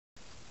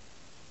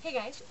Hey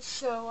guys,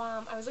 so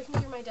I was looking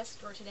through my desk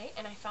drawer today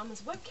and I found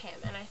this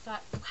webcam and I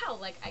thought, wow,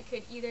 like I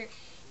could either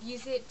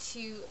use it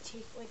to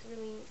take like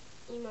really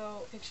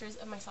emo pictures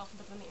of myself and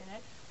put them on the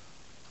internet,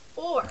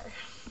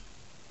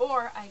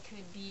 or I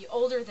could be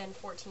older than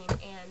 14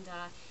 and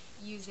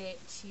use it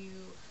to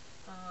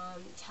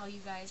tell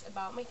you guys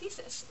about my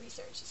thesis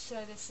research.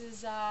 So this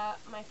is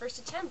my first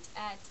attempt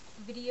at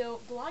video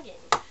blogging,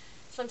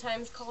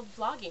 sometimes called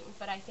vlogging,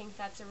 but I think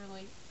that's a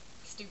really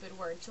stupid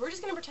word. So we're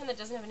just going to pretend that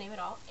doesn't have a name at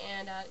all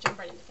and jump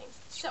right into things.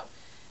 So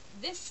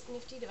this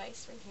nifty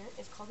device right here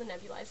is called a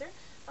nebulizer.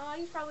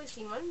 You've probably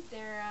seen one.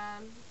 They're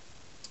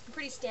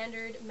pretty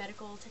standard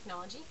medical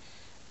technology.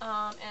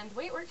 And the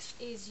way it works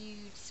is you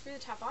screw the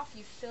top off,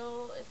 you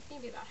fill it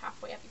maybe about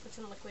halfway up, you put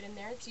some liquid in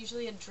there. It's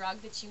usually a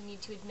drug that you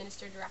need to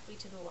administer directly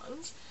to the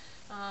lungs,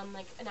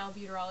 like an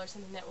albuterol or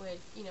something that would,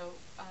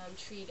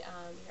 treat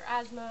your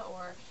asthma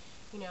or,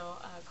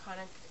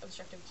 chronic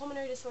obstructive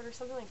pulmonary disorder,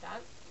 something like that.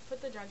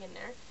 Put the drug in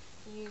there,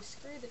 you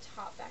screw the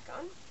top back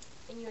on,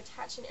 and you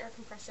attach an air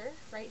compressor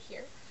right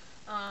here,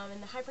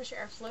 and the high pressure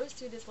air flows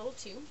through this little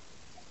tube,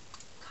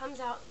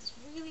 comes out this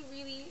really,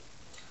 really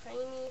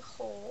tiny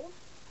hole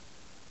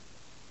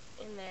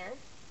in there,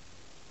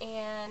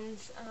 and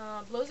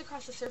blows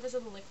across the surface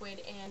of the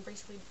liquid and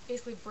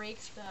basically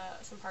breaks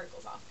some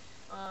particles off.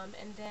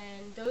 And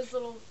then those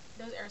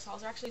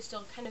aerosols are actually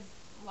still kind of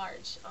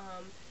large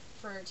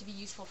to be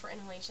useful for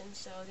inhalation,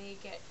 so they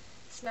get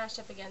smashed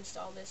up against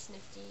all this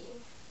nifty,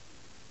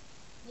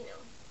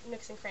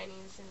 nooks and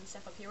crannies and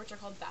stuff up here, which are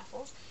called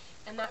baffles,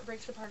 and that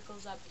breaks the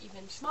particles up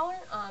even smaller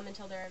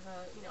until they're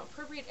of a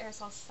appropriate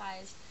aerosol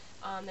size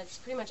that's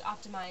pretty much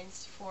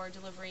optimized for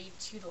delivery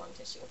to the lung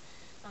tissue.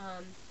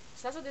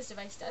 So that's what this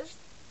device does,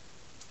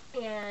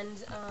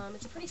 and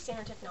it's a pretty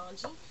standard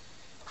technology,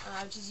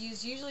 which is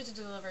used usually to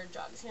deliver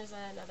drugs. Here's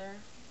another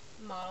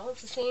model.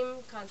 It's the same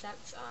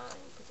concept.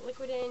 You put the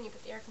liquid in, you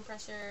put the air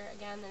compressor.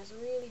 Again, there's a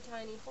really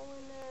tiny hole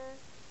in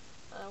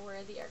there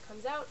where the air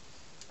comes out.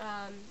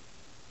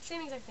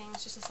 Same exact thing,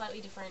 it's just a slightly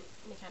different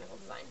mechanical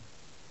design.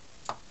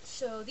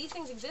 So these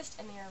things exist,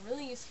 and they are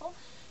really useful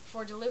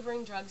for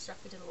delivering drugs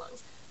directly to the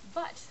lungs.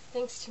 But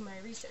thanks to my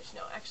research,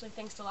 no, actually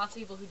thanks to lots of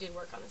people who did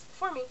work on this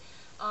before me,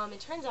 it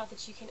turns out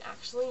that you can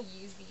actually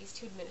use these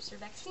to administer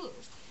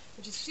vaccines,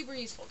 which is super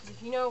useful, because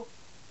if you know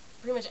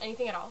pretty much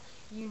anything at all,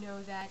 you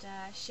know that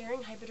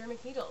sharing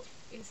hypodermic needles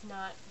is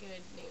not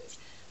good news.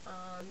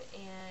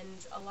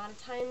 And a lot of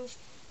times,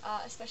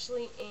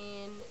 especially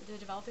in the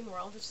developing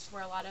world, which is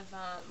where a lot of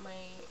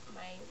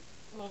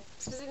well,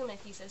 specifically my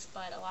thesis,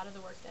 but a lot of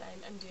the work that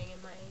I'm doing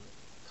in my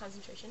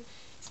concentration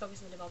is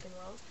focused on the developing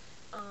world.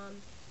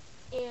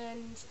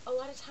 And a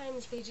lot of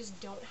times they just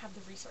don't have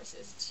the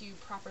resources to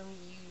properly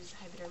use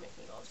hypodermic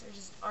needles. There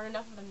just aren't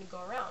enough of them to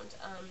go around.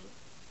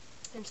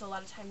 And so a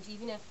lot of times,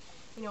 even if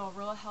a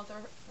rural health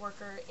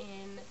worker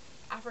in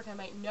Africa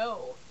might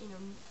know,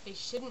 they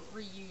shouldn't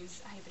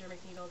reuse a hypodermic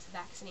needle to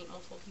vaccinate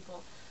multiple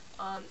people,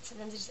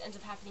 sometimes it just ends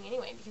up happening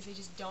anyway because they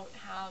just don't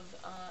have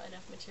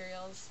enough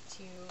materials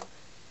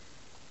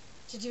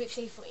to do it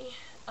safely.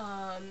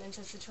 And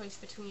so it's a choice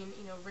between,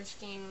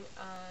 risking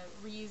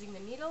reusing the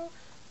needle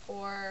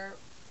or,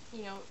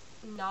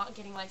 not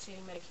getting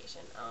life-saving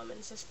medication.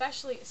 And so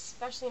especially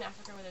in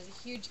Africa, where there's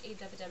a huge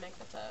AIDS epidemic,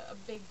 that's a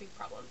big, big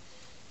problem.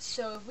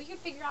 So if we could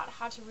figure out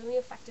how to really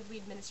effectively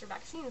administer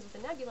vaccines with a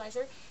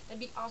nebulizer, that'd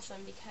be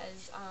awesome,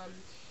 because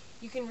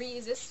you can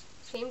reuse this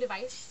same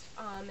device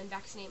and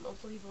vaccinate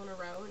multiple people in a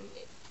row,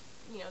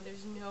 and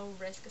there's no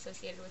risk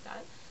associated with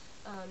that.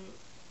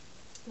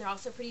 They're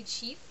also pretty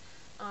cheap.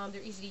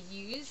 They're easy to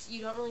use.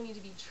 You don't really need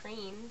to be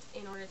trained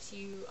in order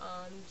to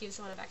give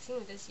someone a vaccine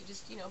with this. You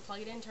just plug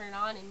it in, turn it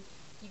on, and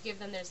you give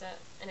them. There's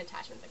an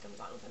attachment that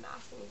comes on with a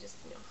mask, and you just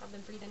have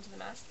them breathe into the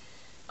mask.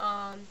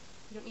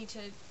 You don't need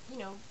to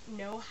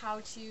know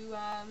how to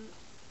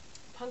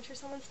puncture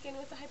someone's skin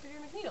with a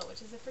hypodermic needle,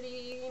 which is a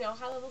pretty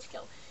high-level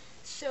skill.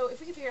 So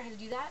if we could figure out how to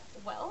do that,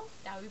 well,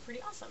 that would be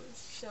pretty awesome.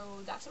 So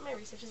that's what my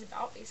research is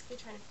about, basically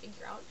trying to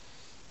figure out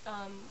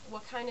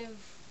what kind of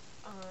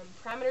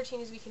parameter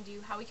changes we can do,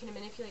 how we can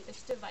manipulate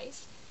this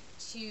device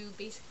to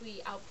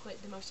basically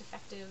output the most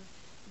effective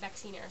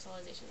vaccine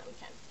aerosolization that we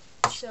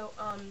can. So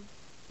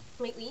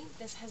lately,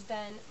 this has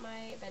been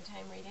my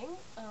bedtime reading.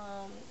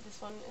 This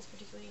one is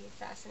particularly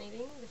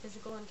fascinating, the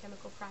physical and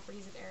chemical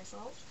properties of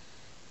aerosols.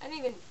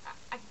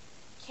 I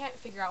can't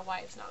figure out why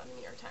it's not on the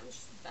New York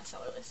Times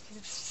bestseller list, because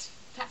it's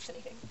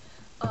fascinating.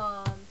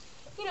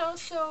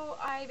 So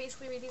I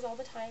basically read these all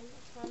the time.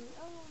 Oh,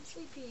 I'm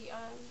sleepy,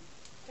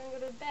 gonna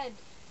go to bed,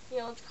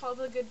 let's call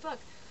it a good book.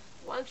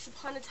 Once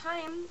upon a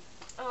time,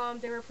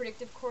 there were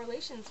predictive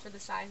correlations for the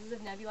sizes of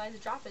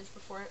nebulized droplets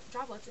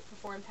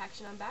before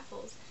impaction on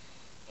baffles.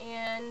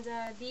 And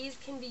these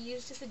can be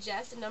used to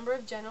suggest a number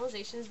of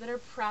generalizations that are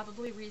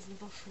probably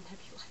reasonable for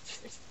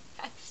nebulizers.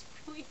 That's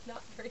really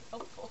not very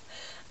helpful.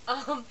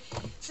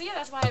 So yeah,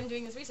 that's why I'm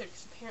doing this research,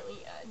 because apparently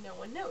no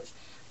one knows.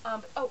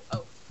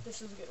 Oh,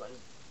 this is a good one.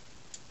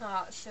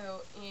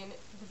 So in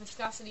the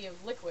viscosity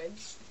of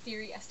liquids,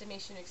 theory,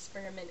 estimation,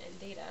 experiment, and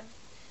data,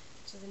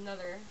 which is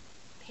another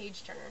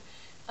page turner,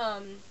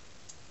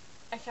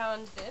 I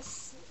found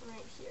this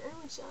right here,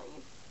 which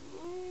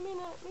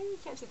maybe you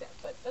can't see that,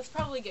 but that's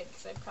probably good,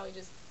 because I probably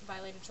just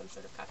violated some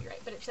sort of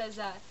copyright. But it says,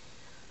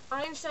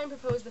 Einstein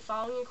proposed the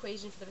following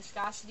equation for the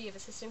viscosity of a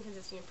system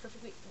consisting of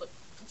perfectly, look,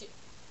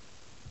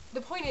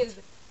 the point is,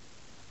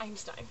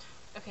 Einstein,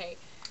 okay?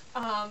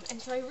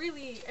 And so I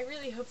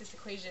really hope this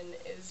equation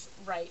is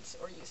right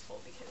or useful,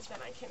 because then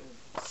I can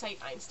cite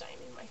Einstein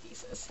in my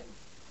thesis, and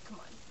come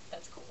on,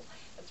 that's cool.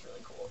 That's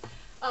really cool.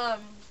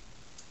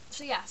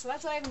 So yeah, so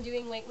that's what I've been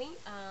doing lately.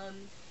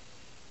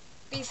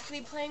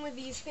 Basically playing with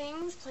these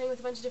things, playing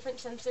with a bunch of different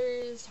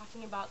sensors,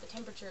 talking about the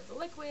temperature of the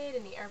liquid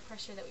and the air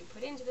pressure that we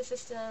put into the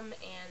system,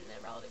 and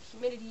the relative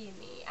humidity in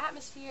the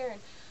atmosphere, and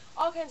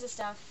all kinds of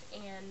stuff,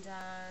 and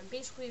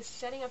basically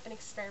setting up an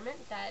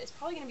experiment that is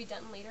probably going to be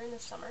done later in the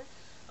summer.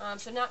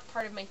 So not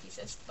part of my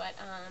thesis, but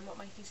what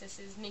my thesis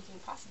is making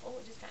possible,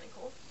 which is kind of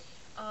cool.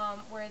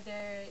 Where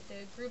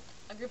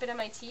a group at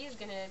MIT is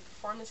going to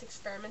perform this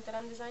experiment that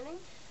I'm designing,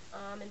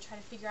 and try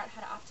to figure out how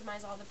to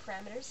optimize all the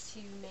parameters to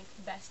make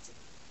the best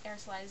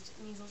aerosolized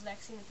measles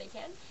vaccine that they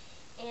can.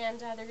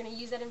 And they're going to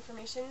use that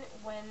information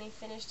when they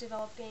finish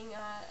developing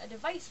a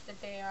device that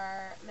they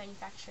are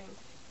manufacturing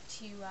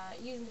to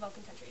use in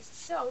developing countries.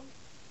 So,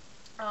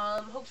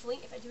 hopefully,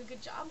 if I do a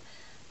good job,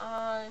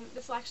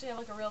 this will actually have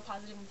like a real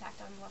positive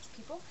impact on lots of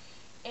people,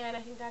 and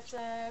I think that's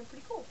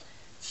pretty cool.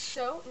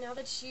 So, now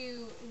that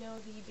you know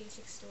the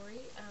basic story,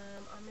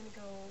 I'm going to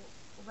go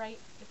write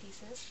the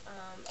thesis,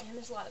 and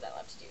there's a lot of that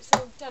left to do,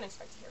 so don't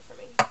expect to hear from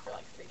me for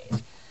like 3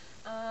 days.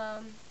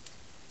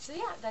 So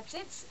yeah, that's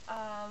it.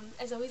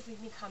 As always,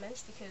 leave me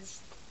comments,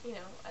 because, you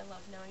know, I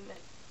love knowing that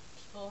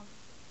people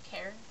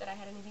care that I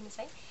had anything to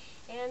say.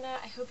 And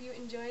I hope you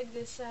enjoyed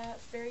this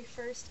very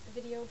first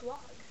video blog.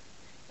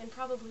 And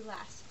probably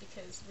last,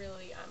 because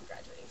really I'm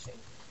graduating soon.